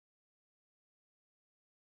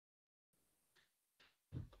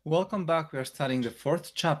Welcome back. We are studying the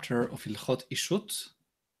fourth chapter of Hilchot Ishut,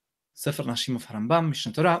 Sefer Nashim of Harambam,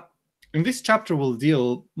 Mishnah Torah. In this chapter, we'll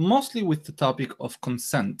deal mostly with the topic of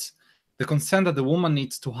consent, the consent that the woman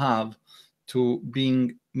needs to have to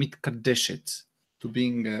being mitkadeshet,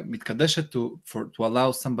 to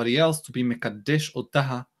allow somebody else to be mekadesh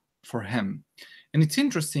otaha for him. And it's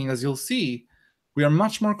interesting, as you'll see, we are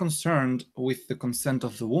much more concerned with the consent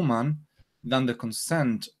of the woman than the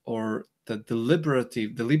consent or the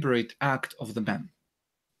deliberate act of the man.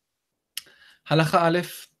 Halacha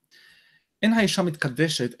Aleph, אין האישה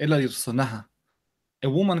מתקדשת אלא לרצונה. A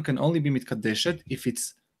woman can only be מתקדשת if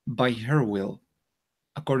it's by her will,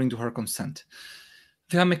 according to her consent.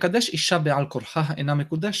 והמקדש אישה בעל כורחה אינה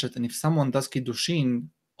מקודשת, and if someone does kiddushin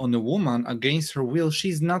on a woman against her will,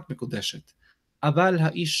 she's not מקודשת. אבל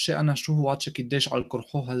האיש שאנשהו עד שקידש על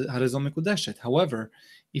כורחו הרי זו מקודשת. However,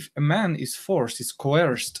 if a man is forced, is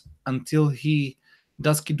coerced until he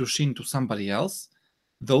does kiddushin to somebody else,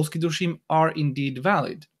 those kiddushin are indeed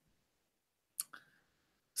valid.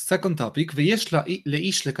 Second topic, ויש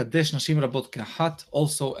לאיש לקדש נשים רבות כאחת.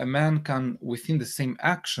 Also, a man can, within the same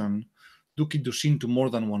action, do kiddushin to more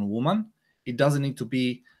than one woman. It doesn't need to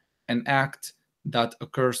be an act that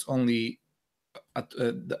occurs only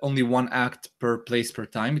one act per place per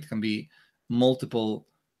time. It can be multiple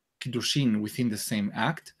kiddushin within the same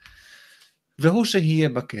act. והוא שיהיה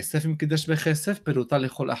בכסף, אם קידש בכסף, פירוטה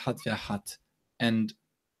לכל אחת ואחת.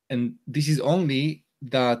 And this is only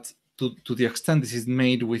that to the extent this is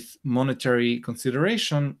made with monetary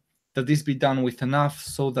consideration, that this be done with enough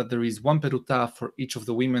so that there is one peruta for each of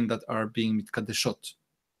the women that are being mitkadeshot.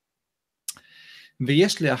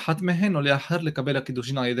 ויש לאחת מהן או לאחר לקבל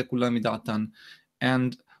הקידושין על ידי כולם מדעתן.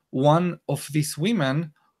 And one of these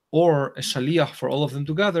women, or a shaliach for all of them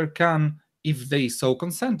together, can, if they so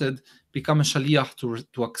consented, become a shaliach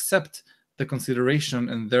to accept the consideration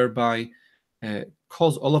and thereby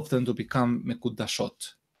cause all of them to become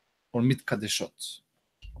מקודשות. or מתקדשות.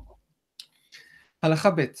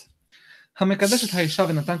 הלכה ב' המקדשת האישה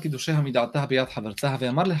ונתן קידושיה מדעתה ביד חברתה,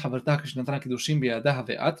 ואמר לחברתה כשנתן קידושים בידה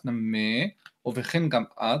ואת נמה, ובכן גם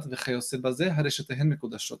את, וכיוצא בזה, הרי שתיהן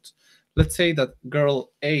מקודשות. Let's say that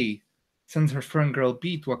girl A sends her friend girl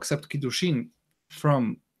B to accept kiddushin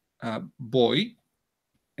from boy,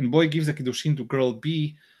 and boy gives a kiddushin to girl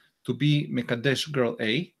B to be mekadesh girl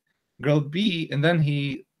A, and then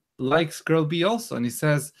he likes girl B also, and he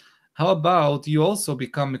says, how about you also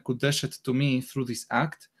become mekudeshet to me through this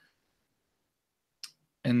act?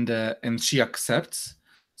 And she accepts.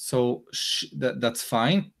 So that's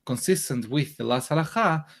fine. Consistent with the last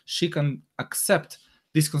halacha, she can accept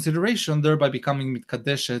this consideration, thereby becoming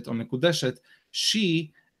mitkadeshet or mekudeshet,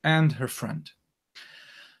 she and her friend.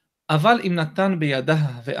 אבל אם נתן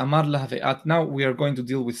בידה ואמר לה ואת. Now we are going to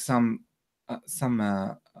deal with some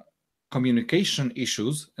communication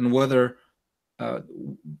issues and whether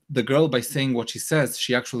the girl, by saying what she says,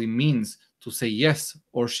 she actually means to say yes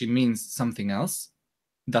or she means something else.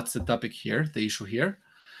 That's the topic here, the issue here.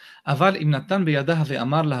 אבל אם נתן בידה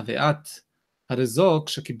ואמר לה ואת, הרי זו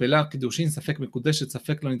כשקיבלה קידושין ספק מקודשת,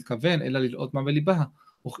 ספק לא נתכוון, אלא לראות מה בליבה.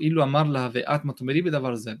 וכאילו אמר לה ואת מה תאמרי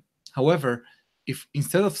בדבר זה. However, if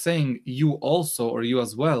instead of saying you also or you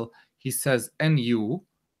as well, he says and you,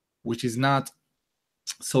 which is not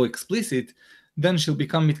so explicit, then she'll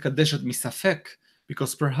become mitkadeshet misafek,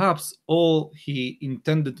 because perhaps all he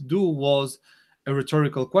intended to do was a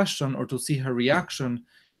rhetorical question or to see her reaction.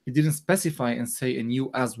 He didn't specify and say and you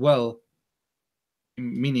as well,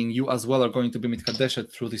 meaning you as well are going to be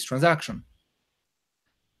mitkadeshet through this transaction.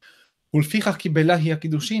 ולפיכך קיבלה היא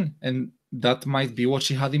הקידושין, and that might be what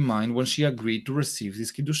she had in mind when she agreed to receive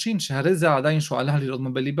this kiddushin. שהרי זה עדיין שואלה לראות מה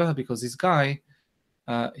בליבה, because this guy,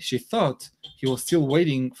 she thought he was still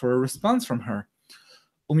waiting for a response from her.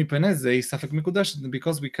 ומפני זה היא ספק מקודשת,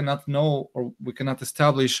 because we cannot know or we cannot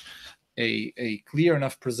establish a clear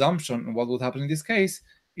enough presumption on what would happen in this case,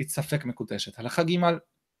 it's ספק מקודשת. הלכה ג'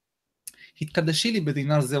 התקדשי לי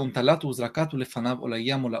בדינר זה ונטלת וזרקת לפניו או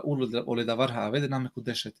לים או לאול או לדבר העבד אינה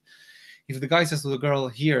מקודשת. If the guy says to the girl,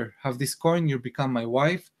 here, have this coin, you become my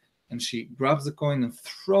wife, and she grabs the coin and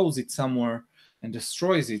throws it somewhere and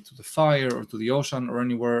destroys it to the fire or to the ocean or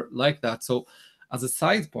anywhere like that. So as a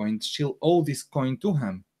side point, she'll owe this coin to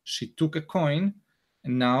him. She took a coin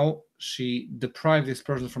and now she deprived this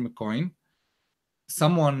person from a coin.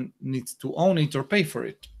 Someone needs to own it or pay for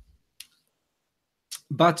it.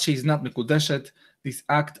 But she's not mekudeshet. This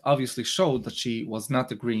act obviously showed that she was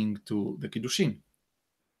not agreeing to the kiddushin.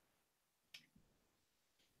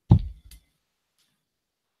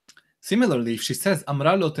 Similarly, if she says,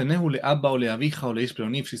 Amra lo tenehu le'abba o le'avicha o le'ish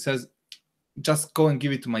ploni, if she says, just go and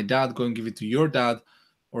give it to my dad, go and give it to your dad,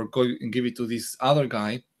 or go and give it to this other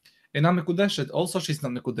guy, אינה מקודשת. Also she's not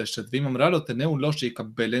מקודשת. ואם אמרה לו תנאו לו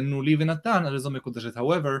שיקבלנו לי ונתן, הרי זו מקודשת.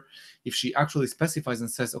 However, if she actually specifies and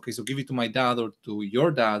says, okay, so give it to my dad or to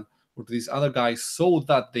your dad or to this other guy so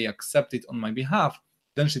that they accept it on my behalf,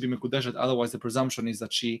 then she'd be מקודשת. Otherwise, the presumption is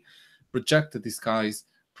that she rejected this guy's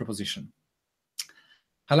proposition.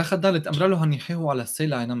 הלכה ד' אמרה לו הניחהו על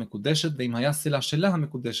הסלע אינה מקודשת, ואם היה סלע שלה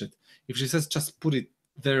המקודשת. If she says just put it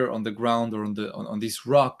there on the ground or on this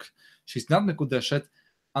rock, she's not מקודשת,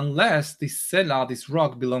 unless this סלע, this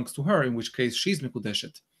rock belongs to her, in which case she's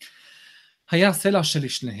מקודשת. היה סלע של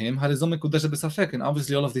שניהם, הרי זו מקודשת בספק, and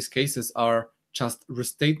obviously all of these cases are just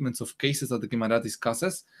restatements of cases that the Gemara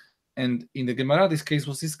discusses, and in the Gemara this case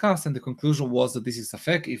was discussed, and the conclusion was that this is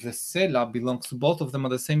safek if the sela belongs to both of them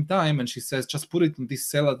at the same time, and she says just put it in this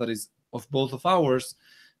sela that is of both of ours,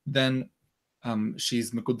 then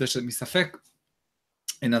she's mekudeshet misafek.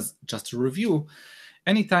 And as just to review,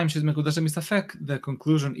 anytime she's mekudeshet misafek, the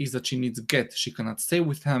conclusion is that she needs get. She cannot stay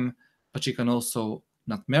with him, but she can also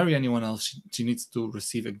not marry anyone else. She needs to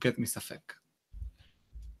receive a get misafek.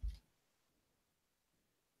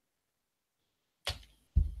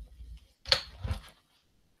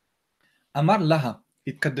 אמר לה,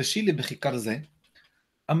 התקדשי לי בכיכר זה,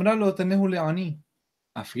 אמרה לו, תנהו לעני.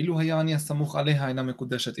 אפילו היה עני הסמוך עליה אינה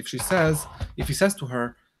מקודשת. If he says to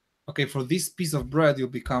her, okay, for this piece of bread you'll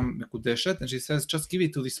become מקודשת, and she says, just give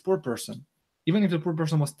it to this poor person. Even if the poor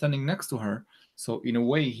person was standing next to her, so in a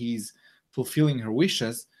way he's fulfilling her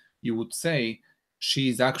wishes, you would say,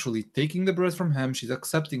 she's actually taking the bread from him, she's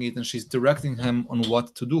accepting it, and she's directing him on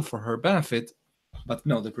what to do for her benefit. But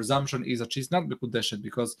no, the presumption is that she's not Mekudeshet,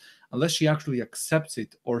 because unless she actually accepts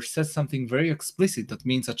it or says something very explicit that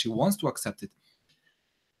means that she wants to accept it,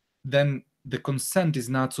 then the consent is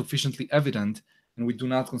not sufficiently evident and we do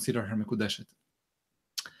not consider her Mekudeshet.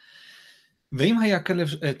 ואם היה כלב,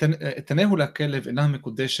 תנהו לכלב אינה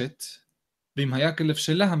מקודשת, ואם היה כלב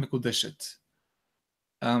שלה מקודשת.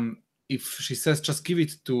 If she says just give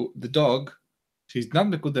it to the dog, she's not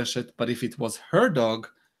מקודשת, but if it was her dog,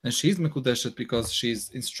 and she's מקודשת because she's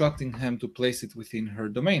instructing him to place it within her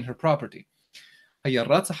domain, her property. היה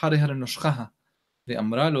רץ אחריה לנושכها,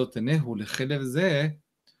 ואמרה לו תנהו לכלב זה,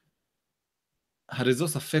 הרי זו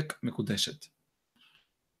ספק מקודשת.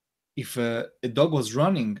 If a dog was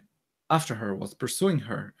running after her, was pursuing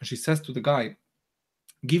her, and she says to the guy,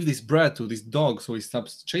 give this bread to this dog so he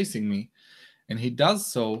stops chasing me, and he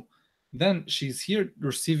does so, then she's here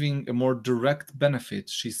receiving a more direct benefit.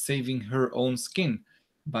 She's saving her own skin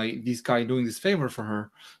by this guy doing this favor for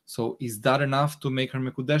her. So is that enough to make her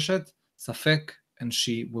מקודשת? ספק, and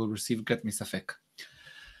she will receive get מספק.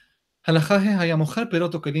 הלכה היה מוכר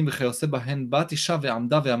פירות או כלים וכיוצא בהן, בת אישה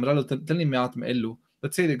ועמדה ואמרה לו תן לי מעט מאלו.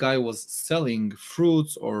 Let's say the guy was selling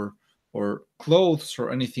fruits or clothes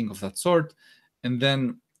or anything of that sort, and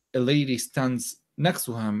then a lady stands next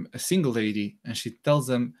to him, a single lady, and she tells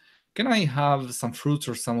him, can I have some fruits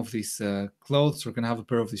or some of these clothes, or can I have a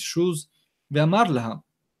pair of these shoes? ואמר לה,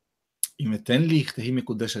 אם אתן לי, תהי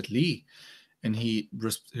מקודשת לי. And he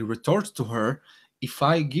retorts to her, if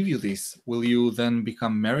I give you this, will you then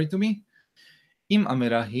become married to me? אם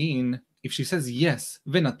אמרה הין, if she says yes,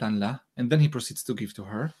 ונתן לה, and then he proceeds to give to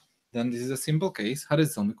her, then this is a simple case, הרי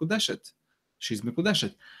זו מקודשת. She's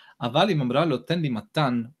מקודשת. אבל אם אמרה לו, תן לי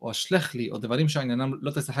מתן, או אשלח לי, או דברים שעניינם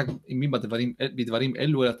לא תשחק עמי בדברים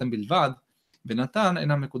אלו, אלא אתם בלבד, ונתן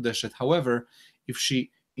אינה מקודשת. However, if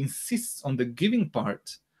she insists on the giving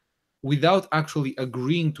part, without actually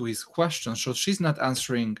agreeing to his question, so she's not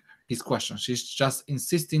answering his question, she's just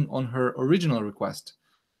insisting on her original request,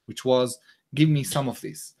 which was, give me some of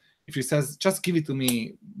this. If he says, just give it to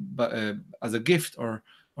me as a gift, or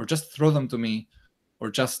just throw them to me, or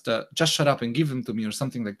just shut up and give them to me, or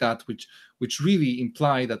something like that, which really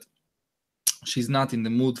imply that she's not in the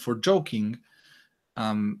mood for joking,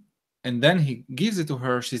 and then he gives it to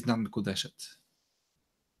her, she's not Mekudeshet.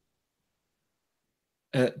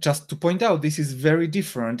 Just to point out, this is very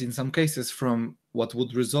different in some cases from what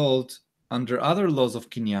would result under other laws of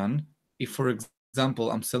Kinyan. If, for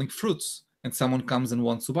example, I'm selling fruits and someone comes and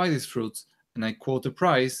wants to buy these fruits, and I quote a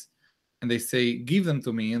price, and they say, give them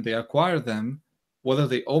to me, and they acquire them, whether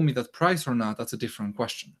they owe me that price or not, that's a different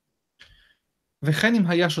question. וכן אם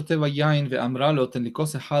היה שותה ביין ואמרה לו תן לי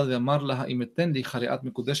כוס אחד ואמר לה אם אתן לי חריאת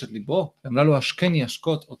מקודשת ליבו, ואמרה לו השקני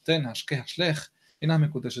השקות או תן השקה השלך, אינה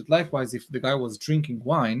מקודשת. Likewise, if the guy was drinking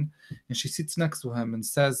wine and she sits next to him and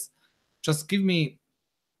says, just give me,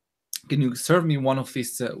 can you serve me one of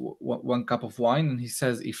these, one cup of wine? And he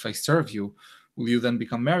says, if I serve you, will you then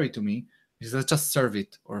become married to me? He says, just serve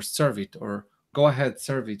it, or go ahead,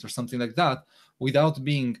 serve it, or something like that, without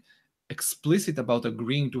being explicit about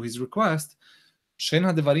agreeing to his request, שאין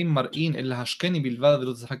הדברים מראים אלא השקני בלבד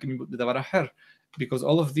ולא תשחק בדבר אחר. Because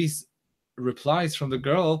all of these replies from the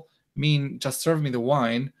girl mean just serve me the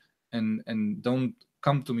wine and don't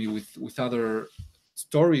come to me with other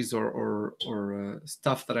stories or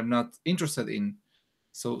stuff that I'm not interested in.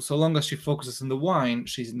 So long as she focuses on the wine,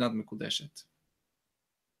 she's not מקודשת.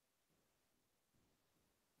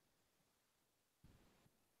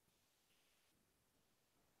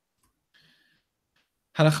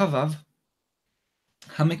 הלכה ו'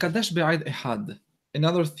 המקדש בעד אחד.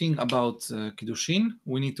 Another thing about Kiddushin,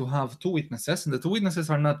 we need to have two witnesses, and the two witnesses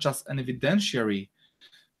are not just an evidentiary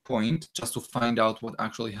point, just to find out what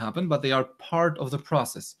actually happened, but they are part of the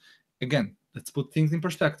process. Again, let's put things in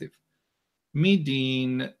perspective.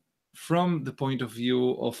 Midin, from the point of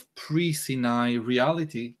view of pre-Sinai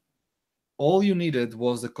reality, all you needed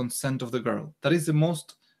was the consent of the girl. That is the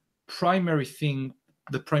most primary thing,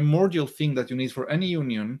 the primordial thing that you need for any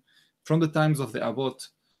union from the times of the Avot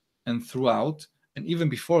and throughout, and even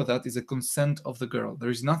before that, is a consent of the girl. There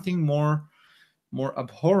is nothing more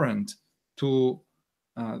abhorrent to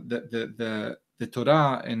the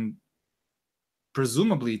Torah and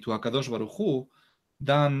presumably to HaKadosh Baruch Hu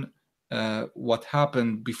than what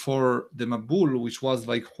happened before the Mabul, which was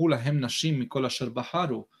ויקחו להם נשים מכל אשר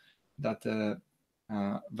בחרו, that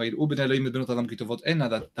ויראו בני אלוהים את בנות אדם כי טובות הנה,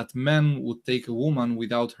 that men would take a woman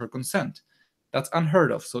without her consent. That's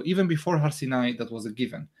unheard of. So even before Har Sinai, that was a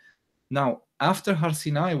given. Now, after Har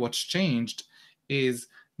Sinai, what's changed is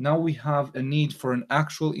now we have a need for an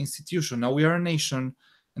actual institution. Now we are a nation,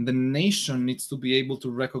 and the nation needs to be able to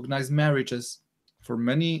recognize marriages for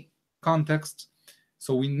many contexts.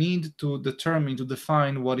 So we need to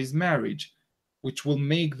define what is marriage, which will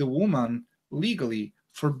make the woman legally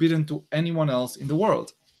forbidden to anyone else in the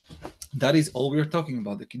world. That is all we are talking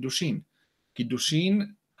about, the Kiddushin.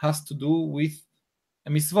 Kiddushin has to do with a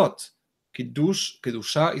mitzvot.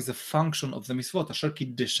 Kedusha is a function of the mitzvot. Asher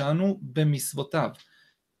kiddeshanu b'mitzvotav.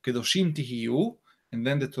 Kedoshim tihiyu, and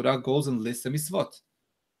then the Torah goes and lists the mitzvot.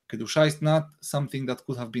 Kedusha is not something that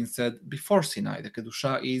could have been said before Sinai. The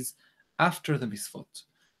Kedusha is after the mitzvot.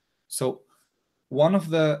 So one of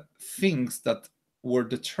the things that were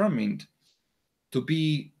determined to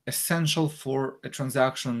be essential for a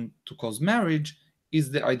transaction to cause marriage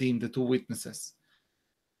is the idim, the two witnesses.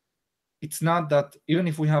 It's not that even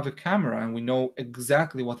if we have a camera and we know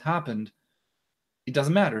exactly what happened, it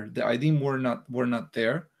doesn't matter. The idim were not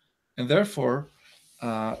there, and therefore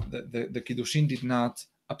the Kiddushin did not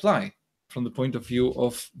apply from the point of view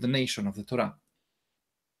of the nation of the Torah.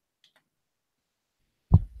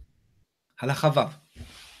 הלכה ו'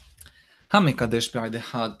 המקדש בעד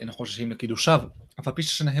אחד אינו חוששים לקידושיו, אף על פי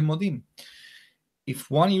ששניהם מודים. If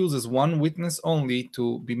one uses one witness only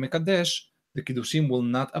to be mekadesh, the Kiddushin will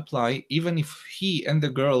not apply, even if he and the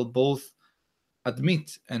girl both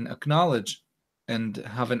admit and acknowledge and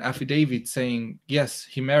have an affidavit saying, yes,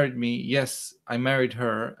 he married me, yes, I married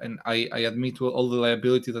her, and I admit to all the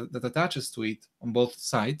liability that attaches to it on both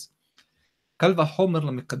sides. קל וחומר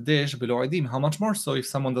למקדש בלא עדים, how much more so if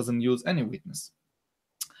someone doesn't use any witness.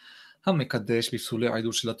 המקדש בפסולי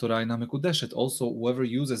העדות של התורה אינה מקודשת. Also, whoever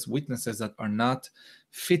uses witnesses that are not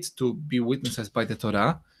fit to be witnesses by the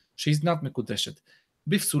Torah, she's not מקודשת.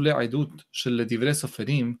 בפסולי עדות של דברי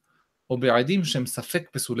סופרים, או בעדים שהם ספק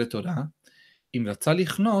פסולי תורה, אם רצה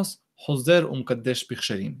לכנוס, חוזר ומקדש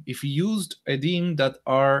בכשרים. If he used עדים that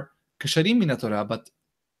are כשרים מן התורה, but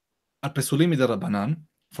are פסולים מדרבנן,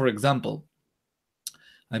 for example,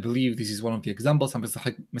 I believe this is one of the examples,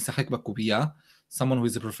 משחק בקובייה, someone who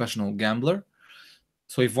is a professional gambler.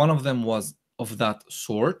 So if one of them was of that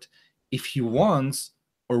sort, if he wants,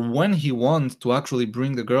 or when he wants to actually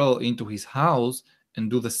bring the girl into his house and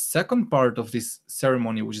do the second part of this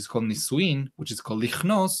ceremony, which is called nisuin, which is called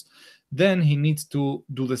lichnos, then he needs to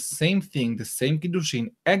do the same thing, the same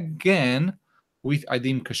kiddushin, again with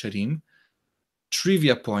adim kasherim.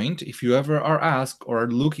 Trivia point, if you ever are asked or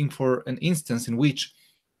are looking for an instance in which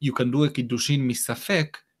you can do a kiddushin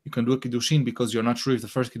misafek, you can do a kiddushin because you're not sure if the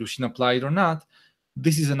first kiddushin applied or not,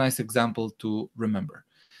 this is a nice example to remember.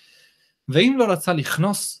 ואם לא רצה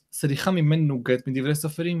לכנוס, סליחה ממנו גט מדברי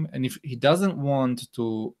סופרים, and if he doesn't want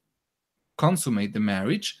to consummate the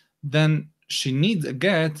marriage, then she needs a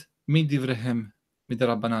get מדבריהם,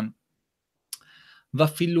 מדרבנן.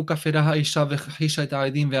 ואפילו כפרה האישה וכחישה את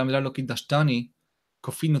העדים ואמרה לו קידשתני,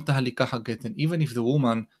 כופין אותה לקח הגט. And even if the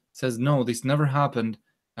woman says, no, this never happened,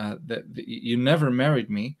 you never married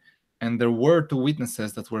me, and there were two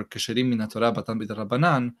witnesses that were כשרים מן התורה בתם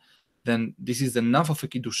בדרבנן, then this is enough of a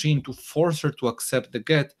kiddushin to force her to accept the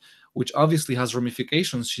get, which obviously has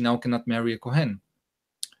ramifications. She now cannot marry a kohen.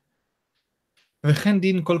 וכן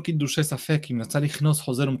דין כל קידושי ספק, אם רצה לכנוס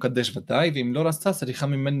חוזר ומקדש ודאי, ואם לא רצה סליחה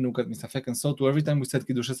ממנו מספק. And so to every time we said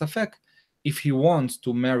קידושי ספק, if he wants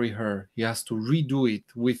to marry her, he has to redo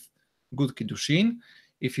it with good קידושין.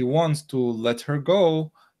 If he wants to let her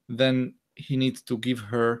go, then he needs to give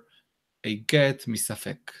her a get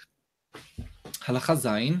מספק. הלכה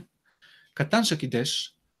זין, קטן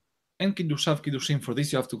שקידש, אין קידושיו קידושין. For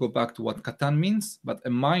this you have to go back to what קטן means, but a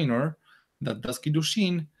minor that does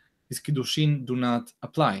קידושין, his קידושין do not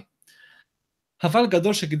apply. אבל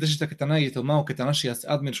גדול שקידש את הקטנה יתומה או קטנה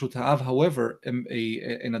שיצאה מרשות האב, however,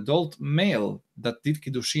 an adult male that did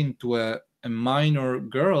קידושין to a minor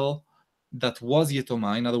girl that was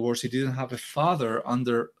יתומה, in other words, he didn't have a father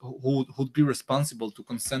under who would be responsible to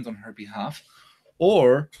consent on her behalf,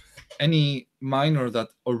 or any minor that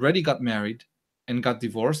already got married and got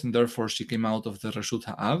divorced, and therefore she came out of the רשות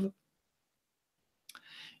האב.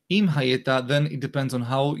 אם הייתה, then it depends on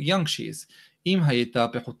how young she is. אם הייתה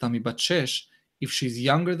פחותה מבת 6, if she's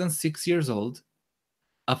younger than 6 years old,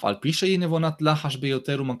 אף על פי שהיא נבונת לחש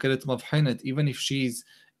ביותר ומכרת מבחנת, even if she's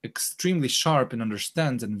extremely sharp and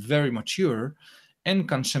understands and very mature, אין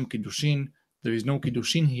כאן שם קידושין, there is no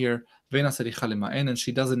קידושין here, ואין הסליחה למען, and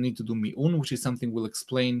she doesn't need to do מיעון, which is something we'll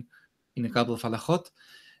explain in a couple of הלכות.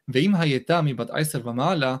 ואם הייתה מבת 10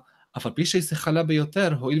 ומעלה, אף על פי שהיא שכלה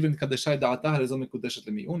ביותר, הואיל ונתקדשה את דעתה, הרי זו מקודשת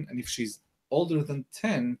למיעון, and if she's older than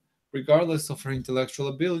 10, regardless of her intellectual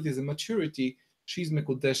abilities and maturity, she's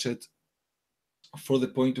מקודשת for the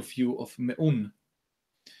point of view of me'un,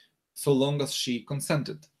 so long as she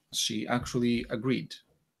consented, she actually agreed.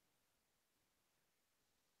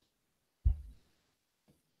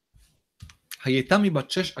 הייתה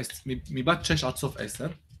מבת 6 עד סוף 10,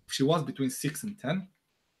 she was between 6 and 10,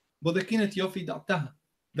 בודקין את יופי דעתה,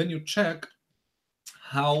 then you check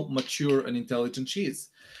how mature and intelligent she is.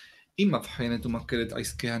 אם מבחנת ומכרת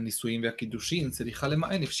עסקי הנישואים והקידושין, צריכה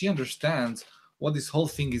למען, if she understands what this whole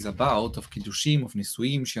thing is about, of kiddushim, of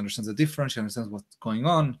nisuim, she understands the difference, she understands what's going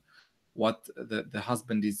on, what the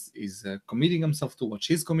husband is committing himself to, what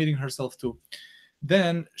she's committing herself to,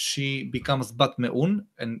 then she becomes bat me'un,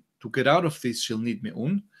 and to get out of this, she'll need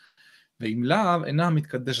me'un. ואם לאו, אינה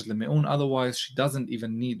מתקדשת למאון, otherwise she doesn't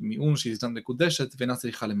even need מיעון, she is not מקודשת, ואינה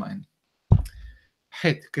צריכה למען. ח'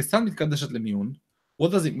 כיצד מתקדשת למיעון?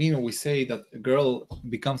 What does it mean when we say that a girl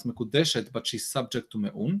becomes מקודשת, but she's subject to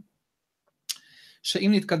מאון?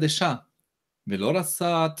 שאם נתקדשה ולא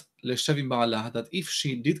רצת לשב עם בעלה, that if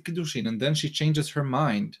she did קידושין and then she changes her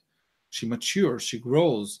mind, she matures, she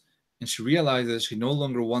grows, and she realizes she no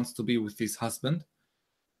longer wants to be with this husband,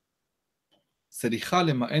 צריכה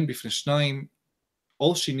למען בפני שניים,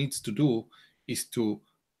 all she needs to do is to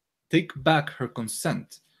take back her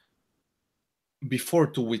consent before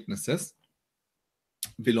two witnesses,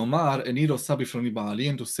 ולומר, איני רוצה בפני בעלי,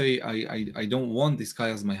 and to say, I don't want this guy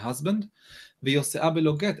as my husband, ויוצאה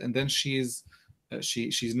בלא גט, and then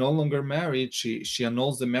she's no longer married, she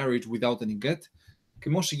annuls the marriage without any get,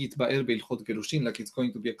 כמו שיתבאר בהלכות גירושין, like it's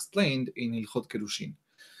going to be explained in הלכות גירושין.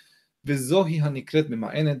 וזוהי הנקראת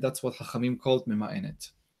ממאנת, that's what חכמים called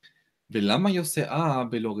ממאנת. ולמה יוצאה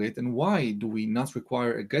בלא גט, and why do we not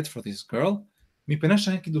require a get for this girl? מפני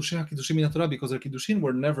שהן הקידושים מן התורה, because הקידושים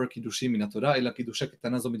were never קידושים מן התורה, אלא קידושי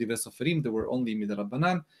קטנה זו מדברי סופרים, they were only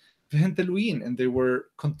מדרבנן, והן תלויים, and they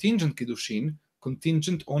were contingent קידושים,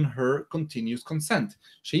 contingent on her continuous consent.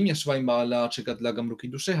 שאם ישבה עם בעלה עד שגדלה גמרו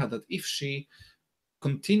קידושיה, that if she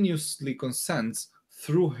continuously consents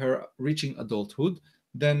through her reaching adulthood,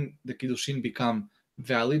 then the kiddushin become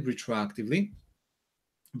valid retroactively,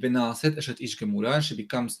 ונעשית אשת איש גמורה, she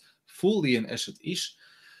becomes fully an אשת איש,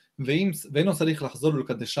 ואינו צריך לחזור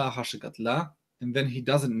ולקדשה אחר שגדלה, and then he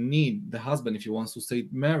doesn't need the husband, if he wants to stay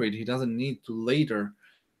married, he doesn't need to later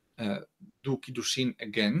do kiddushin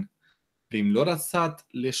again, ואם לא רצת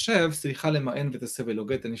לשב, צריכה למען ותעשה ולא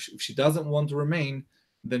גט, and if she doesn't want to remain,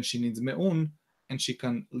 then she needs me'un, and she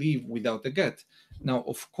can leave without a get. Now,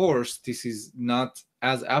 of course, this is not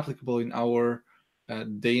as applicable in our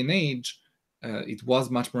day and age. It was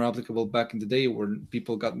much more applicable back in the day when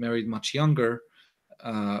people got married much younger,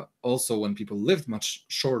 also when people lived much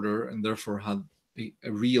shorter and therefore had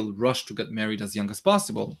a real rush to get married as young as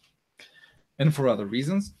possible, and for other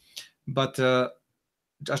reasons. But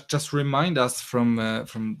just remind us from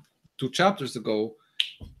 2 chapters ago,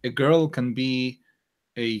 a girl can be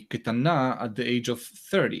a ketana at the age of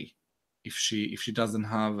 30 if she doesn't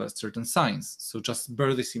have certain signs. So just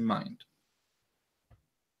bear this in mind.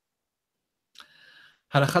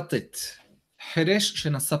 הלכה ט' חירש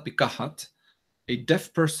שנשא פיקחת, a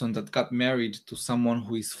deaf person that got married to someone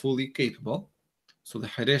who is fully capable. So the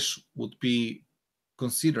חירש would be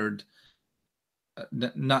considered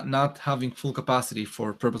not having full capacity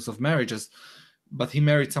for purpose of marriages, but he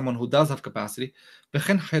married someone who does have capacity,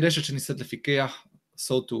 וכן חירשת שנישאת לפיקח,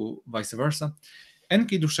 so to vice versa. אין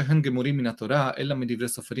קידושיהן גמורים מן התורה, אלא מדברי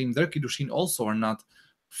סופרים. Their kiddushin also are not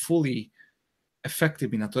fully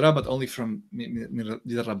effective מן התורה, but only from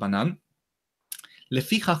מדרבנן.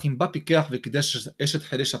 לפיכך, אם בא פיקח וקידש אשת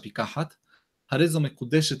חירש הפיקחת, הרי זו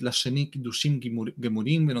מקודשת לשני קידושים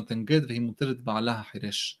גמורים ונותן גט, והיא מותרת בעלה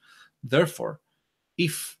החירש. Therefore,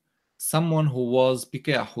 if someone who was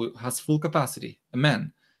pikeach, who has full capacity, a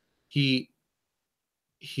man, he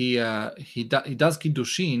does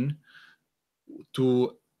kiddushin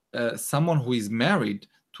to someone who is married,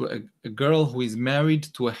 to a girl who is married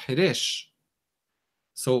to a hiresh.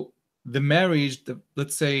 So the marriage,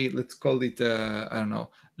 let's call it, I don't know,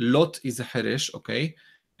 Lot is a hiresh, okay?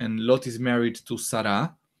 And Lot is married to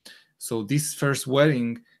Sarah. So this first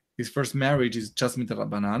marriage is just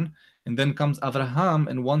midrabanan. And then comes Abraham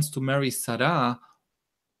and wants to marry Sarah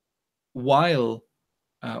while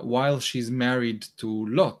she's married to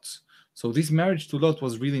Lot. So this marriage to Lot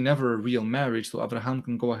was really never a real marriage. So Abraham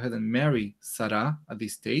can go ahead and marry Sarah at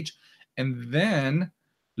this stage. And then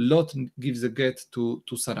Lot gives a get to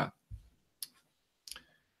Sarah.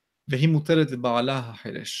 והיא מותרת לבעלה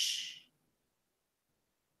החירש.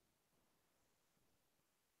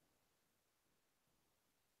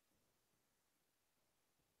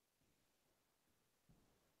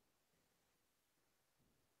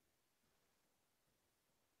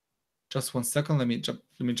 Just 1 second, let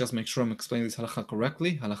me just make sure I'm explaining this halacha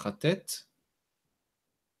correctly. Halacha tet.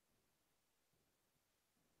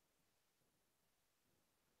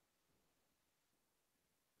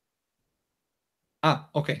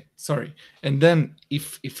 Okay, sorry. And then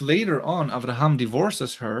if later on Abraham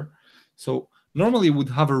divorces her, so normally we would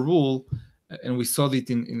have a rule, and we saw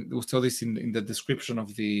this in the description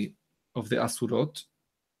of the asurot,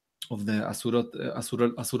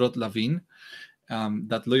 asurot lavin,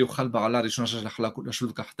 that lo yochal ba'ala rishona sheshlach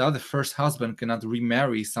lashul kachta. The first husband cannot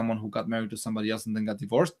remarry someone who got married to somebody else and then got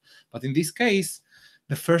divorced. But in this case,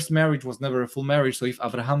 the first marriage was never a full marriage. So if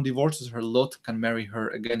Abraham divorces her, Lot can marry her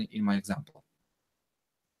again in my example.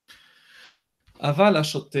 אבל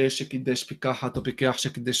השוטה שקידש פיקחת או פיקח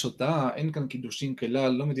שקידש אותה, אין כאן קידושין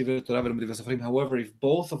כלל, לא מדברי תורה ולא מדברי סופרים. However, if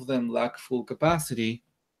both of them lack full capacity,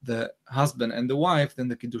 the husband and the wife, then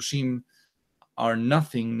the kiddushim are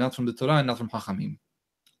nothing, not from the Torah and not from Chachamim.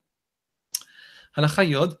 הלכה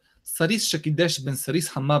יוד, סריס שקידש בין סריס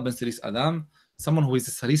חמה בין סריס אדם, someone who is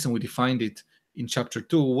a saris, and we defined it in chapter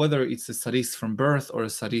 2, whether it's a saris from birth or a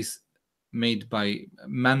saris made by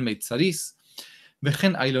man-made saris,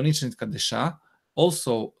 וכן אילונית שנתקדשה,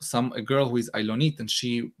 also a girl who is אילונית and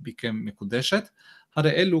she became מקודשת,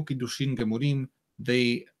 הרי אלו קידושין גמורים,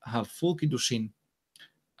 they have full קידושין,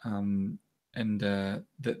 and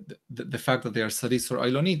the fact that they are saris or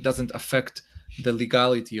אילונית doesn't affect the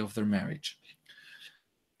legality of their marriage.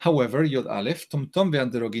 However, יוד א', טומטום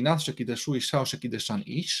ואנדרוגינס שקידשו אישה או שקידשן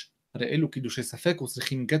איש, הרי אלו קידושי ספק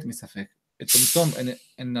וצריכים גט מספק. טומטום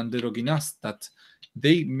and androgynous, that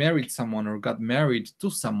they married someone or got married to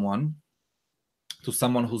someone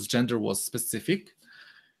whose gender was specific,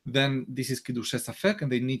 then this is kiddushe safek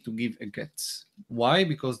and they need to give a get. Why?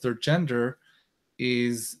 Because their gender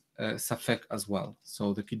is safek as well.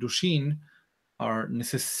 So the kiddushin are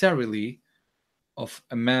necessarily of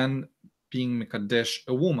a man being mekadesh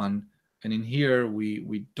a woman, and in here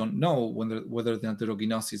we don't know whether the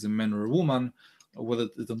androgynous is a man or a woman, or whether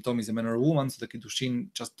the tomtom is a man or a woman, so the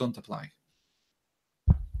kiddushin just don't apply.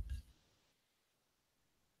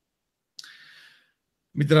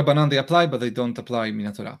 מדרבנן they apply, but they don't apply מן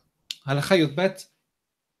התורה. הלכה י"ב,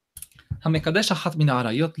 המקדש אחת מן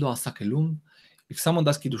העריות לא עשה כלום. If someone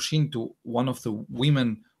does kiddushin to one of the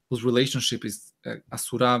women whose relationship is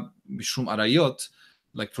asura mishum arayot,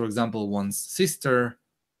 like for example one's sister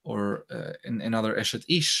or another eshet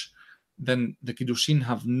ish, then the kiddushin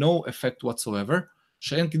have no effect whatsoever.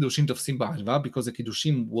 שאין kiddushin תופסים בערווה, because the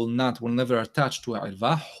kiddushin will never attach to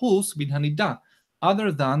הערווה, חוץ בין הנידה,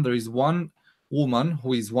 other than there is one woman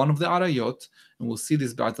who is one of the arayot, and we'll see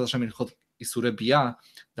this בעתת השם הלכות איסורי ביאה,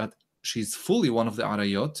 that she's fully one of the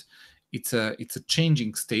arayot. It's a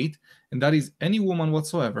changing state, and that is any woman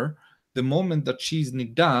whatsoever. The moment that she's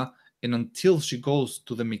nida, and until she goes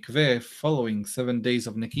to the mikveh following 7 days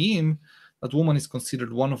of nekiyim, that woman is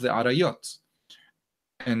considered one of the arayot.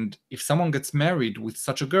 And if someone gets married with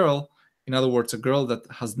such a girl, in other words, a girl that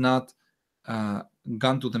has not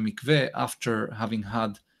gone to the mikveh after having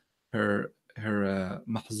had her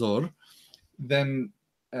mahzor, then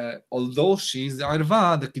although she is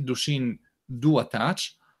arva, the kiddushin do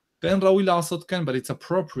attach, ואין ראוי לעשות כן, but it's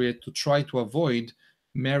appropriate to try to avoid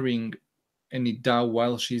marrying a nida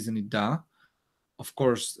while she's a nida. Of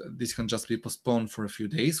course, this can just be postponed for a few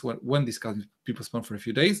days, when this can be postponed for a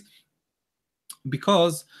few days,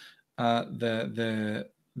 because the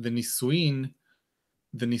nisuin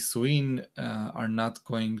are not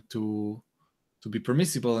going to be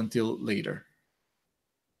permissible until later.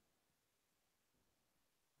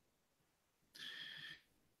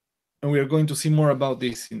 And we are going to see more about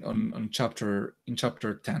this in chapter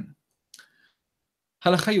 10.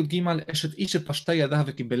 הלכה י"ג, אשת איש שפשטה ידה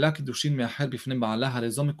וקיבלה קידושין מאחר בפני בעלה,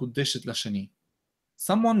 הרי זו מקודשת לשני.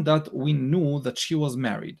 Someone that we knew that she was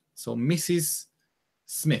married. So Mrs.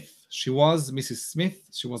 Smith. She was Mrs. Smith.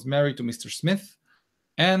 She was married to Mr. Smith.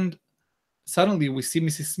 And suddenly we see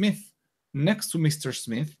Mrs. Smith next to Mr.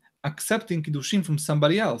 Smith accepting kiddushin from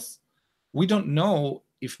somebody else. We don't know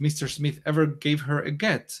if Mr. Smith ever gave her a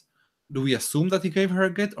get. Do we assume that he gave her a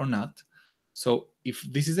get or not? So if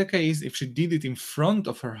this is the case, if she did it in front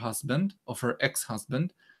of her husband, of her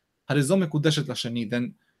ex-husband,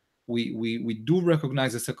 then we do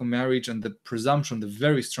recognize the second marriage, and the presumption, the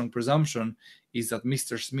very strong presumption, is that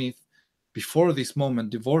Mr. Smith, before this moment,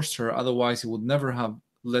 divorced her. Otherwise, he would never have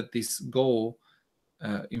let this go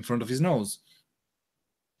in front of his nose.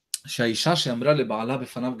 Because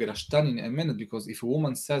if a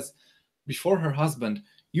woman says before her husband,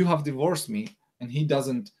 you have divorced me, and he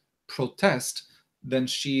doesn't protest, then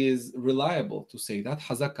she is reliable to say that.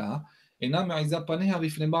 Hazaka,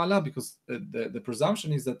 because the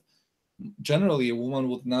presumption is that generally a woman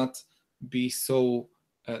would not be so,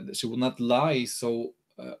 she would not lie so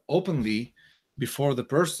openly before the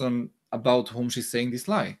person about whom she's saying this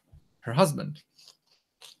lie, her husband.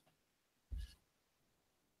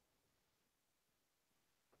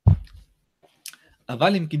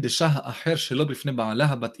 אבל אם קידשה האחר שלא בפני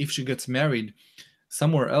בעלה, but if she gets married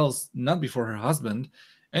somewhere else, not before her husband,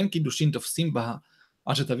 אין קידושין תופסים בה,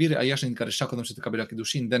 עד שתביא ראיה שנתקדשה קודם שתקבל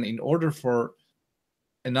הקידושין, then in order for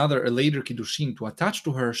a later kiddushin to attach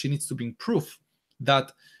to her, she needs to bring proof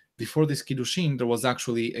that before this kiddushin there was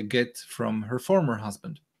actually a get from her former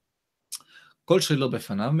husband. כל שלא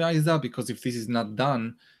בפניו מעיזה, because if this is not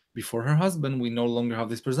done before her husband, we no longer have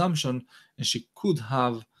this presumption, and she could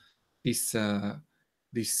have this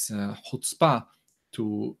chutzpah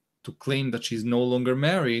to claim that she's no longer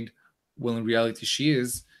married, when in reality she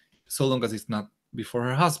is, so long as it's not before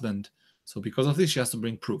her husband. So because of this, she has to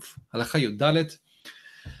bring proof. הלכה י"ד,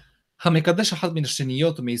 המקדש אחת מן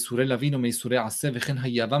השניות ומייסורי לוין ומייסורי עשה וכן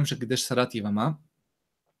היבם שקידש שרת יבמה.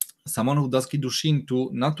 Someone who does kiddushin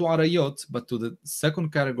to not to arayot, but to the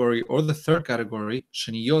second category or the third category,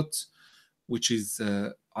 sheniyot, which is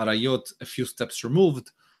arayot a few steps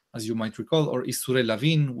removed, as you might recall, or isure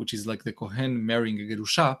lavin, which is like the kohen marrying a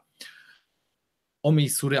gerusha, or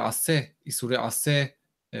isure aseh. Isure aseh,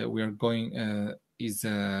 we are going is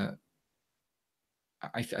I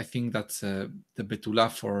think that's the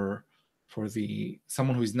betula for the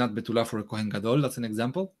someone who is not betula for a kohen gadol. That's an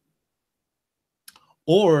example.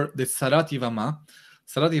 Or the sarat yivama.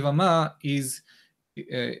 Sarat yivama is,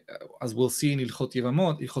 as we'll see in Ilchot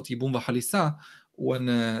Yivamot, Ilchot Yibum v'Halisa, when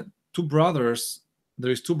there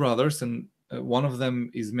is two brothers, and one of them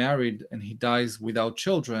is married and he dies without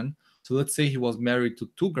children. So let's say he was married to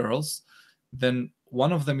two girls, then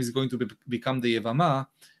one of them is going to become the Yevama,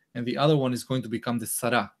 and the other one is going to become the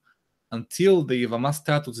Sarah. Until the Yevama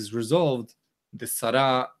status is resolved, the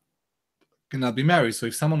Sarah cannot be married. So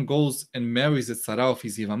if someone goes and marries the Sarah of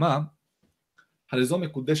his Yevama, Harizom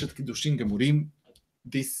Mekudeshet Kiddushin Gemurim,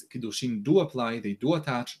 these Kiddushin do apply, they do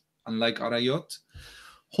attach, unlike Arayot.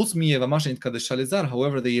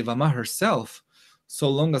 However, the Yevama herself, so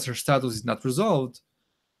long as her status is not resolved,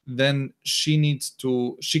 then she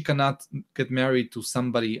cannot get married to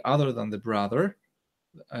somebody other than the brother,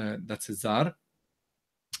 that's a Zar.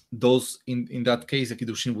 Those, in that case, the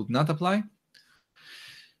Kiddushin would not apply.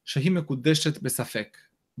 Shehi Mekudeshet Besafek,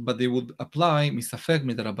 but they would apply Misafek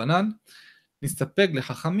Midrabanan, Nistapeg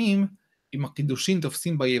LeChachamim, Im HaKiddushin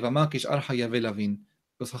Tofsim BaYevama Kishar Hayave Lavin.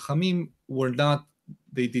 Because Chachamim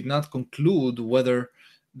they did not conclude whether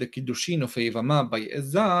the Kiddushin of a Yevama by a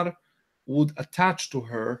Zar would attach to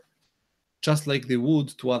her just like they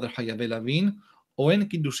would to other Hayave Lavin, or en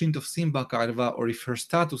Kiddushin Tofsim Ba Ka'arva, or if her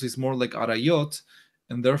status is more like Arayot,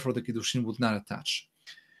 and therefore the Kiddushin would not attach.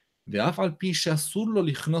 ואף על פי שאסור לו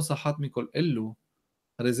לכנוס אחת מכל אלו,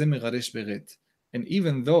 הרי זה מגרש בגט. And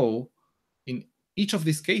even though in each of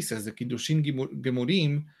these cases, the Kiddushin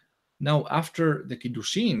Gemurim, now after the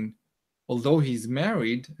Kiddushin, although he's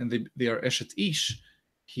married and they are Eshet Ish,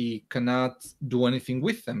 he cannot do anything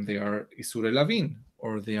with them. They are Isure Lavin,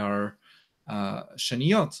 or they are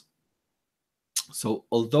Shaniyot. So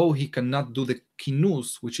although he cannot do the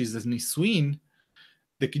kinus, which is the nisuin,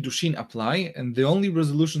 the kiddushin apply, and the only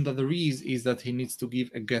resolution that there is that he needs to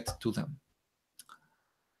give a get to them.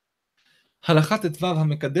 הלכה ט"ו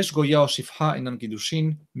המקדש גויה או שפחה אינן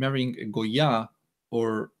קידושין, marrying a goya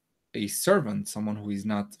or a servant, someone who is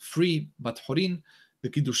not free, but חורין, the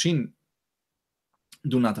kiddushin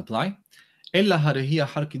do not apply. אלא הרי היא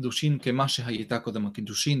אחר קידושין כמה שהייתה קודם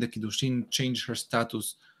הקידושין, the kiddushin changed her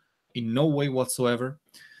status in no way whatsoever.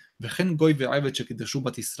 וכן גוי ועבד שקידשו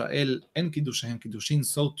בת ישראל, אין קידושיהם קידושין,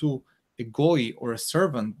 so too a goy or a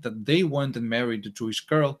servant that they went and married a Jewish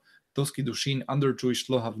girl, those kiddushin under Jewish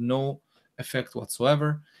law have no effect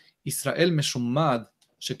whatsoever. ישראל משומד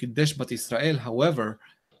שקידש בת ישראל, however,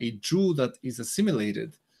 a Jew that is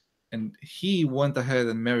assimilated and he went ahead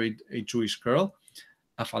and married a Jewish girl,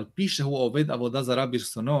 אף על פי שהוא עובד עבודה זרה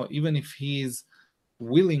ברצונו, even if he is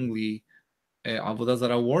willingly עבודה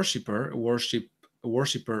זרה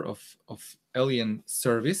worshipper of alien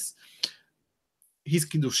service, his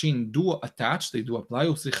kiddushin do attach, they do apply,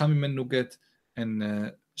 וצריכה ממנו get,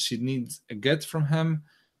 and she needs a get from him,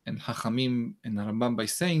 and Hachamim and Rambam by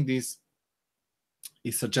saying this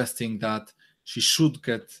is suggesting that she should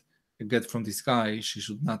get a get from this guy, she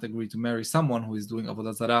should not agree to marry someone who is doing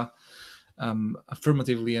avodah zarah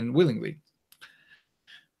affirmatively and willingly.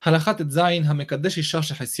 הלכה ט"ז המקדש אישה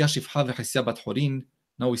שחסיה שפחה וחסיה בת חורין.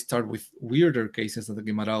 Now we start with weirder cases that the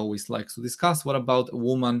Gemara always likes to discuss. What about a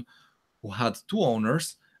woman who had two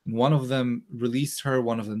owners, and one of them released her,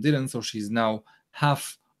 one of them didn't, so she's now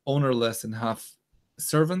half ownerless and half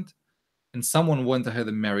servant, and someone went ahead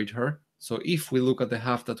and married her. So if we look at the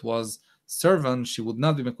half that was servant, she would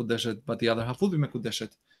not be mekudeshet, but the other half would be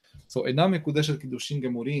mekudeshet. So אינה מקודשת קידושין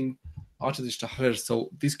גמורים עד שתשתחרר. So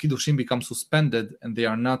these kiddushin become suspended and they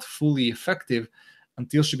are not fully effective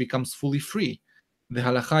until she becomes fully free. The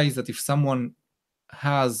halacha is that if someone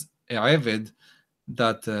has a eved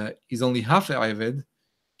that is only half a eved,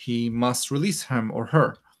 he must release him or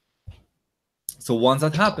her. So once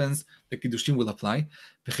that happens, the kiddushin will apply.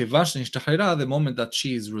 וכיוון שנשתחררה, the moment that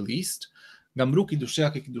she is released, גמרו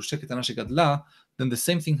קידושיה כקידושי קטנה שגדלה, then the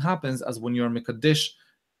same thing happens as when you're mekadesh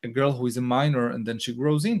a girl who is a minor and then she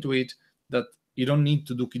grows into it, that you don't need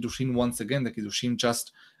to do kiddushin once again. The kiddushin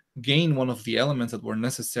just gain one of the elements that were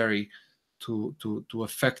necessary to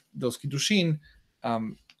affect those kiddushin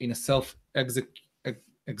in a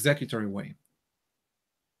self-executory way.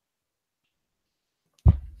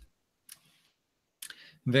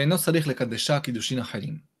 ואינו צריך לקדשה קידושין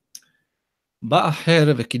אחרים. בא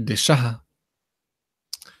אחר וקידשה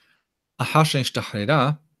אחר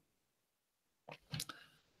שנשתחררה,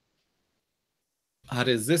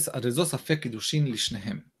 הרי זו ספק קידושין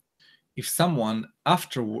לשניהם. If someone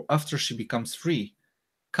after she becomes free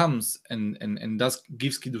comes and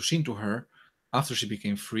gives kiddushin to her after she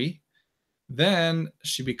became free, then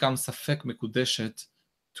she becomes safek mekudeshet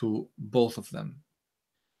to both of them.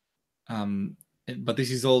 But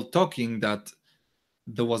this is all talking that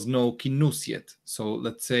there was no kinus yet. So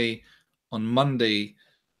let's say on Monday,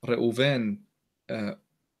 Reuven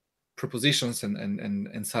propositions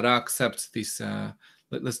and Sarah accepts this.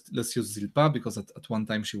 Let's use Zilpa because at one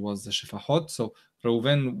time she was a shefahot. So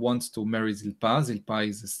Reuven wants to marry Zilpa. Zilpa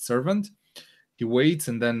is a servant. He waits,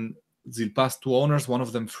 and then Zilpa's two owners, one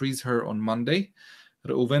of them frees her on Monday.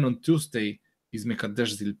 Reuven on Tuesday is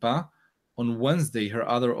mekadesh Zilpa. On Wednesday, her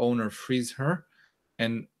other owner frees her,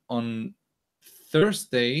 and on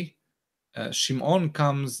Thursday, Shimon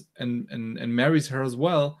comes and marries her as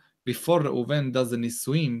well before Reuven does the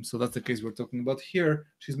nisuim. So that's the case we're talking about here.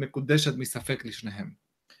 She's mekudeshet misafek lishnehem.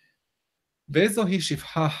 ואיזו היא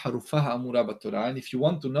שפחה חרופה האמורה בתורה? And if you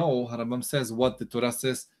want to know, Harambam says what the Torah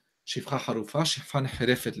says, שפחה חרופה, שפחה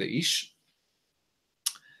נחרפת לאיש.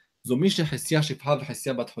 זו מי שחסיה שפחה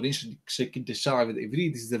וחסיה בת חורין שקידשה עבד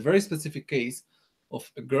עברי. This is a very specific case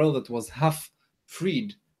of a girl that was half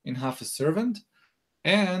freed and half a servant,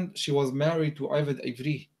 and she was married to עבד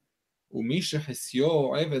עברי. ומי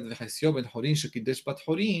שחסיו עבד וחסיו בן חורין שקידש בת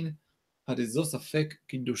חורין, הרי זו ספק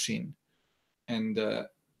קידושין. And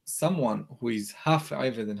someone who is half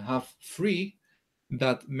עבד and half free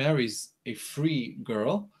that marries a free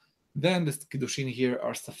girl, then the kiddushin here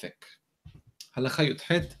are safek. Halacha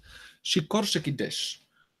yudhet, shikor shekidesh.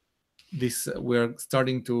 This we're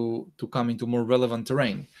starting to come into more relevant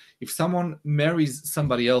terrain. If someone marries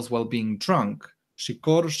somebody else while being drunk,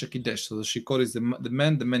 shikor shekidesh. So the shikor is the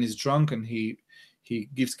man is drunk and he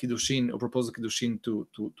gives kiddushin or proposes kiddushin to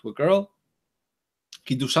a girl.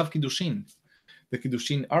 Kiddushav kiddushin. The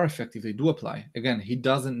kiddushin are effective, they do apply. Again, he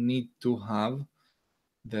doesn't need to have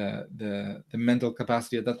the mental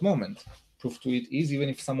capacity at that moment. proof to it is even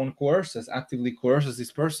if someone actively coerces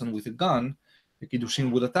this person with a gun, the kiddushin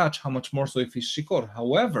would attach, how much more so if he's shikor.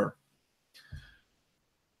 However,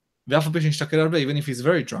 even if he's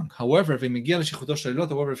very drunk. However,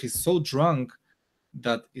 if he's so drunk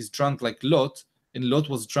that he's drunk like Lot, and Lot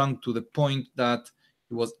was drunk to the point that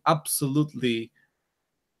he was absolutely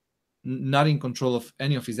not in control of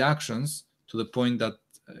any of his actions, to the point that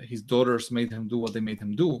his daughters made him do what they made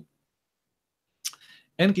him do.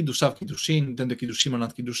 אין קידושיו קידושין, then the קידושים are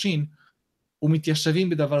not קידושין, ומתיישבים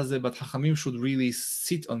בדבר הזה, but חכמים should really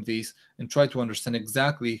sit on this and try to understand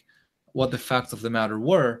exactly what the facts of the matter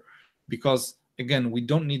were, because again, we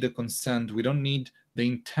don't need the consent, we don't need the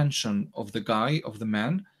intention of the guy, of the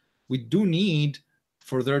man. We do need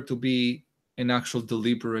for there to be an actual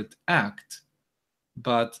deliberate act,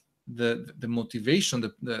 but the motivation,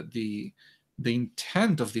 the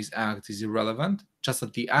intent of this act is irrelevant. Just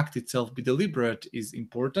that the act itself be deliberate is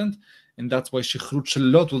important, and that's why שכרות של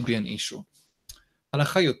לוט will be an issue.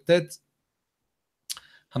 הלכה י"ט,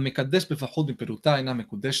 המקדש בפחות מפירוטה אינה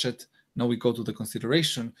מקודשת. Now we go to the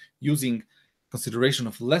consideration, using consideration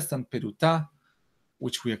of less than peruta,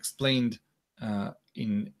 which we explained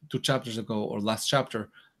in 2 chapters ago, or last chapter,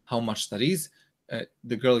 how much that is.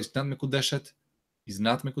 The girl is not מקודשת, is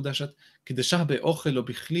not מקודשת. קידשה באוכל או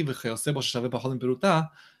בכלי וכיוצא בו ששווה פחות מפירוטה,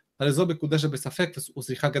 הרי זו מקודשת בספק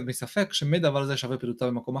וצריכה גט מספק, שמדבר זה שווה פירוטה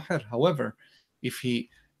במקום אחר. However, if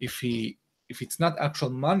it's not actual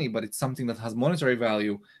money, but it's something that has monetary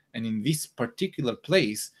value, and in this particular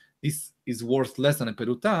place, this is worth less than a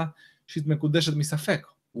peruta, she's mekudeshet misafek.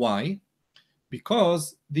 Why?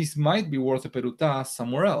 Because this might be worth a peruta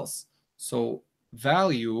somewhere else. So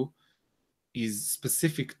value is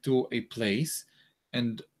specific to a place,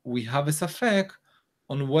 and we have a safek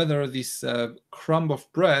on whether this crumb of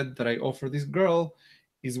bread that I offer this girl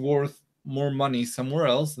is worth more money somewhere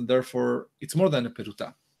else, and therefore it's more than a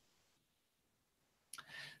peruta.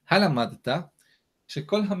 הלמדת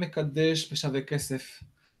שכל המקדש בשווה כסף.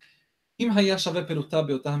 אם היה שווה פירוטה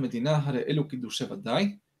באותה המדינה, הרי אלו קידושי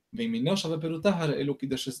ודאי, ואם אינו שווה פירוטה, הרי אלו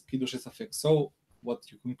קידושי ספק. So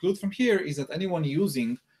what you conclude from here is that anyone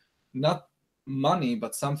using not money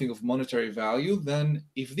but something of monetary value, then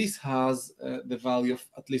if this has the value of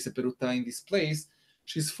at least a peruta in this place,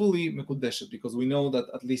 she's fully mekudeshet, because we know that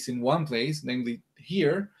at least in one place, namely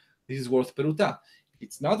here, this is worth peruta. If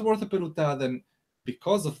it's not worth a peruta, then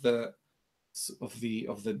because of the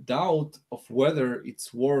doubt of whether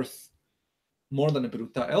it's worth more than a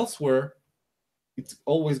peruta elsewhere, it's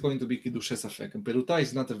always going to be kiddushe safek. And peruta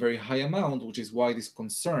is not a very high amount, which is why this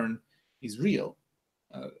concern is real.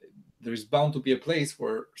 There is bound to be a place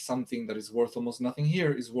where something that is worth almost nothing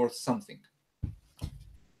here is worth something.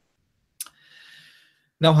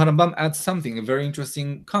 Now Harambam adds something, a very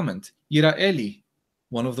interesting comment. Yiraeli,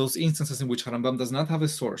 one of those instances in which Harambam does not have a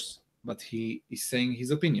source, but he is saying his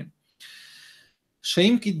opinion.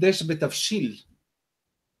 שאם קידש בתבשיל,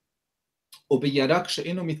 או בירק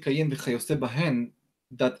שאינו מתקיים וכיוצא בהן,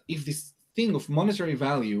 that if this thing of monetary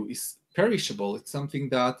value is perishable, it's something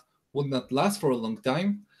that would not last for a long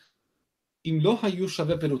time, אם לא היו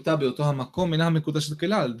שווה פירוטה באותו המקום, אינה מקודשת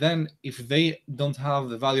כלל, then if they don't have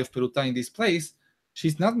the value of פירוטה in this place,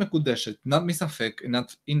 she's not מקודשת, not מספק,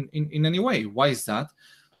 not in any way. Why is that?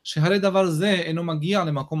 שהרי דבר זה אינו מגיע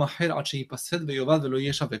למקום אחר עד שיפסד ויובד ולא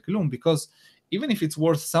יהיה שווה כלום, because even if it's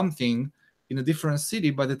worth something in a different city,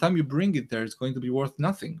 by the time you bring it there, it's going to be worth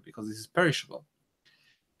nothing, because this is perishable.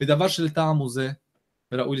 ודבר של טעם הוא זה,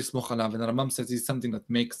 וראוי לסמוך עליו, and Rambam says it's something that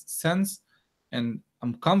makes sense, and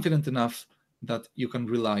I'm confident enough that you can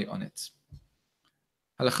rely on it.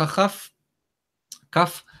 הלכה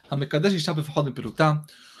כף, המקדש אישה בפחות מפירוטה,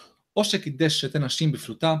 או שקידש שתי נשים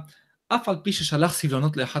בפרוטה, אף על פי ששלח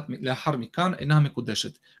סבלנות לאחר מכאן, אינה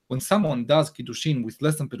מקודשת. When someone does kiddushin with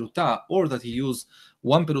less than peruta, or that he used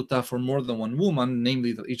one peruta for more than one woman,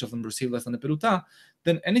 namely that each of them received less than a peruta,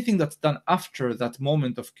 then anything that's done after that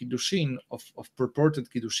moment of kiddushin, of purported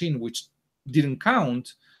kiddushin, which didn't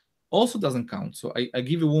count, also doesn't count. So I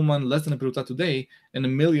give a woman less than a peruta today and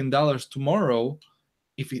 $1 million tomorrow,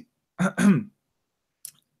 if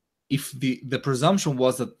the presumption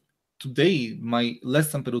was that today my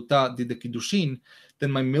less than peruta did the kiddushin, then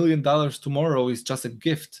my $1 million tomorrow is just a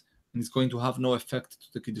gift and it's going to have no effect to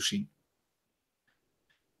the kiddushin.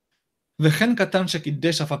 וכן קטן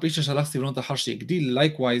שקידש אף על פי ששלח סבלנות אחר שהגדיל,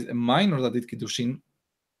 likewise a minor that did kiddushin,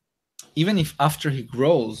 even if after he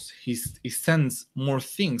grows he sends more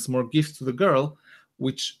things, more gifts to the girl,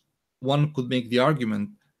 which one could make the argument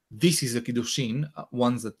this is a kiddushin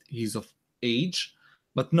once that he's of age.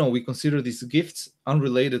 But no, we consider these gifts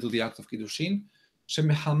unrelated to the act of kiddushin.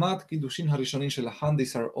 שמחמת קידושין הראשונים שלחן,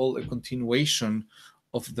 these are all a continuation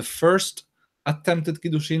of the first attempted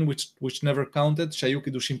קידושין which never counted, שהיו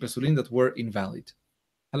קידושין פסולים that were invalid.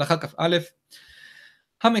 הלכה כ"א,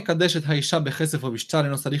 המקדשת האישה בכסף או בשטר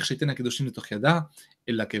אינו צריך שייתן הקידושין לתוך ידה,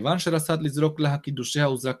 אלא כיוון שרצת לזרוק לה קידושיה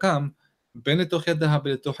וזרקם, בין לתוך ידה,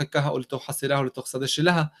 בין לתוך חיקה או לתוך חסירה או לתוך שדה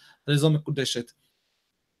שלה, הרי זו מקודשת.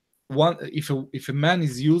 If a man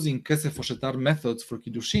is using כסף או שטר methods for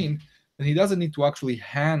קידושין, then he doesn't need to actually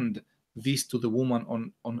hand these to the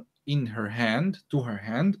woman in her hand, to her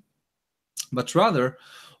hand, but rather,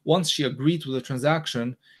 once she agreed to the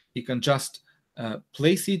transaction, he can just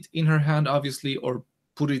place it in her hand, obviously, or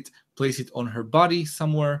place it on her body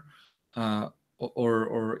somewhere,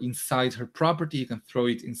 or inside her property. You can throw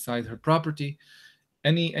it inside her property.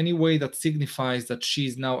 Any way that signifies that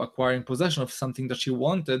she's now acquiring possession of something that she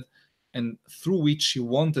wanted, and through which she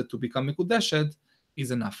wanted to become מקודשת,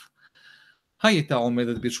 is enough. הייתה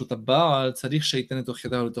עומדת ברשות הבעל, צריך שייתן לתוך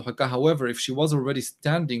ידה ולתוך חיקה. However, if she was already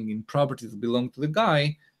standing in property that belonged to the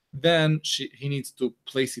guy, then he needs to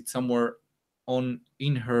place it somewhere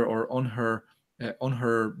in her or on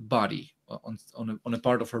her body, on a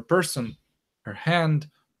part of her person, her hand,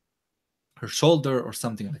 her shoulder, or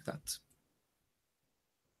something like that.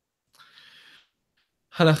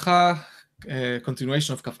 הלכה,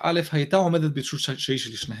 continuation of כ"א, הייתה עומדת ברשות שהיא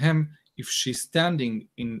של שניהם, if she's standing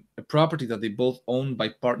in a property that they both own by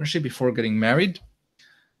partnership before getting married,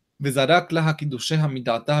 וזרק לה קידושיה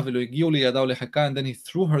מדעתה ולא הגיעו לידה ולחיקה, and then he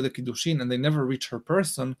threw her the קידושין and they never reached her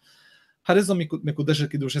person, הרי זו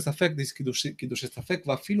מקודשת קידושי ספק, this קידושי ספק,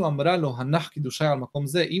 ואפילו אמרה לו הנח קידושי על מקום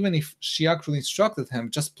זה, even if she actually instructed him,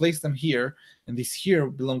 just place them here, and this here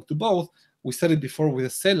belong to both. We said it before with a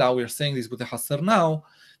sela, we are saying this with a חסר now,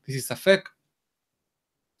 this is ספק,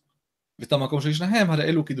 ואת המקום של שניהם, הרי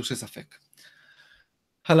אלו קידושי ספק.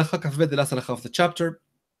 הלכה כ"ב, the last הלכה of the chapter,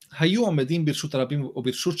 היו עומדים ברשות הרבים או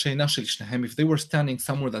ברשות שאינה של שניהם, if they were standing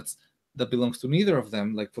somewhere that belongs to neither of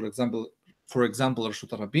them, like for example,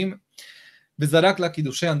 רשות הרבים, וזרק לה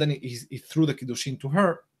קידושי, and then he threw the קידושין to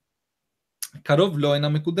her, קרוב לא אינה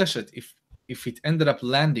מקודשת. If it ended up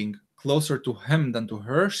landing closer to him than to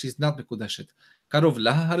her, she's not מקודשת. קרוב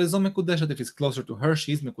לה, הרי זו מקודשת. If it's closer to her,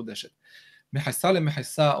 she is מקודשת. מחיסה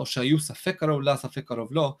למחיסה, או שהיו ספק קרוב לה, ספק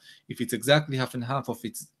קרוב לו, if it's exactly half and half,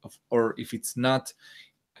 or if it's not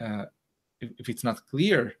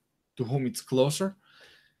clear to whom it's closer,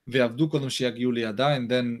 ועבדו קודם שיגיעו לידה, and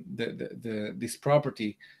then this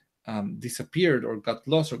property disappeared or got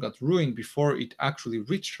lost or got ruined before it actually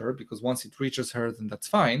reached her, because once it reaches her, then that's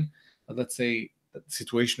fine. But let's say that the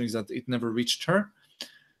situation is that it never reached her.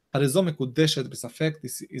 הרי זו מקודשת בספק,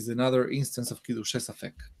 this is another instance of קידושי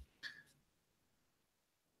ספק.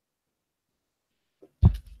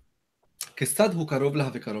 כיצד הוא קרוב לה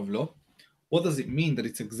וקרוב לו? What does it mean that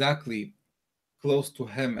it's exactly close to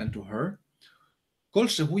him and to her? כל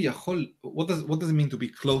שהוא יכול, what does it mean to be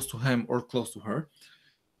close to him or close to her?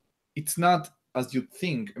 It's not, as you'd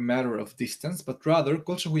think, a matter of distance, but rather,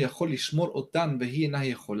 כל שהוא יכול לשמור אותן והיא אינה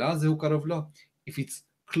יכולה, זהו קרוב לו. If it's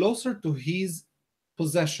closer to his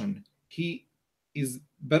possession, he is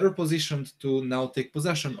better positioned to now take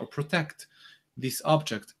possession or protect this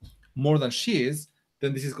object more than she is,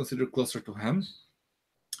 then this is considered closer to him.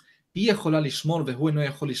 היא יכולה לשמור והוא אינו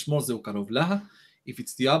יכול לשמור, זהו קרוב לה. If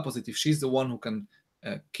it's the opposite, if she's the one who can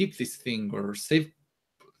keep this thing or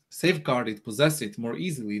safeguard it, possess it more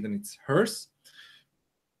easily, then it's hers.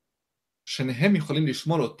 שניהם יכולים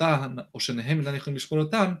לשמור אותן, או שניהם אינם יכולים לשמור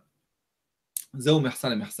אותן, זהו מחסה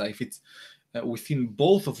למחסה. If it's within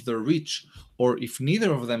both of their reach, or if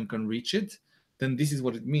neither of them can reach it, then this is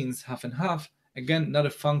what it means, half and half. Again, not a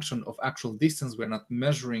function of actual distance. We're not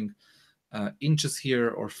measuring inches here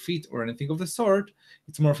or feet or anything of the sort.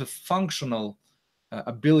 It's more of a functional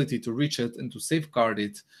ability to reach it and to safeguard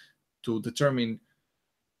it, to determine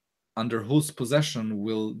under whose possession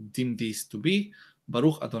will deem this to be.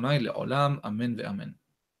 Baruch Adonai le'olam, amen ve'amen.